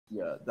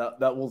Yeah,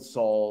 that will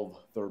solve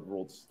third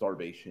world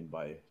starvation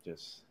by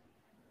just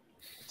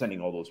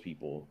sending all those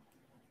people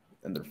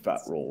and their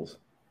fat rolls.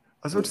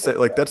 I was about to say,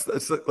 like, that's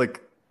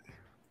like,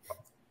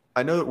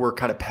 I know that we're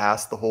kind of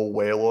past the whole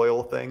whale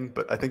oil thing,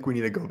 but I think we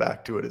need to go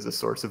back to it as a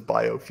source of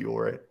biofuel,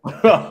 right?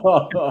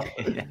 Oh,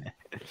 man.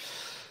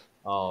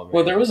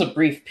 Well, there was a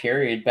brief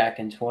period back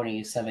in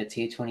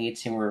 2017,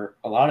 2018 where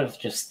a lot of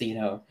just, the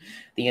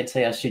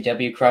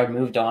anti-SJW crowd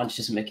moved on to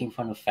just making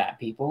fun of fat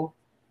people.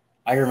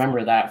 I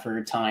remember that for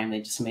a time.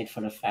 They just made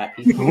fun of fat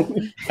people,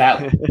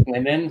 fat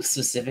women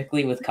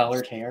specifically with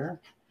colored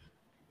hair.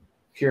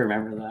 If you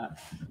remember that.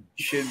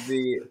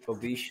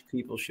 Obese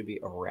people should be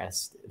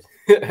arrested.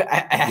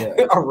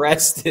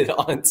 Arrested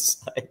on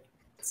site.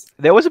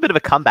 There was a bit of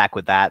a comeback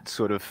with that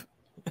sort of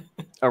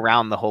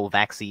around the whole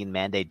vaccine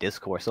mandate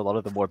discourse. A lot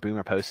of the more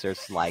boomer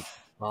posters, like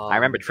I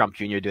remember Trump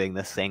Jr. doing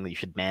this, saying that you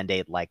should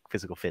mandate like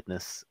physical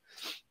fitness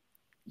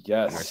in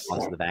Yes.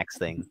 response to the vax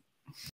thing.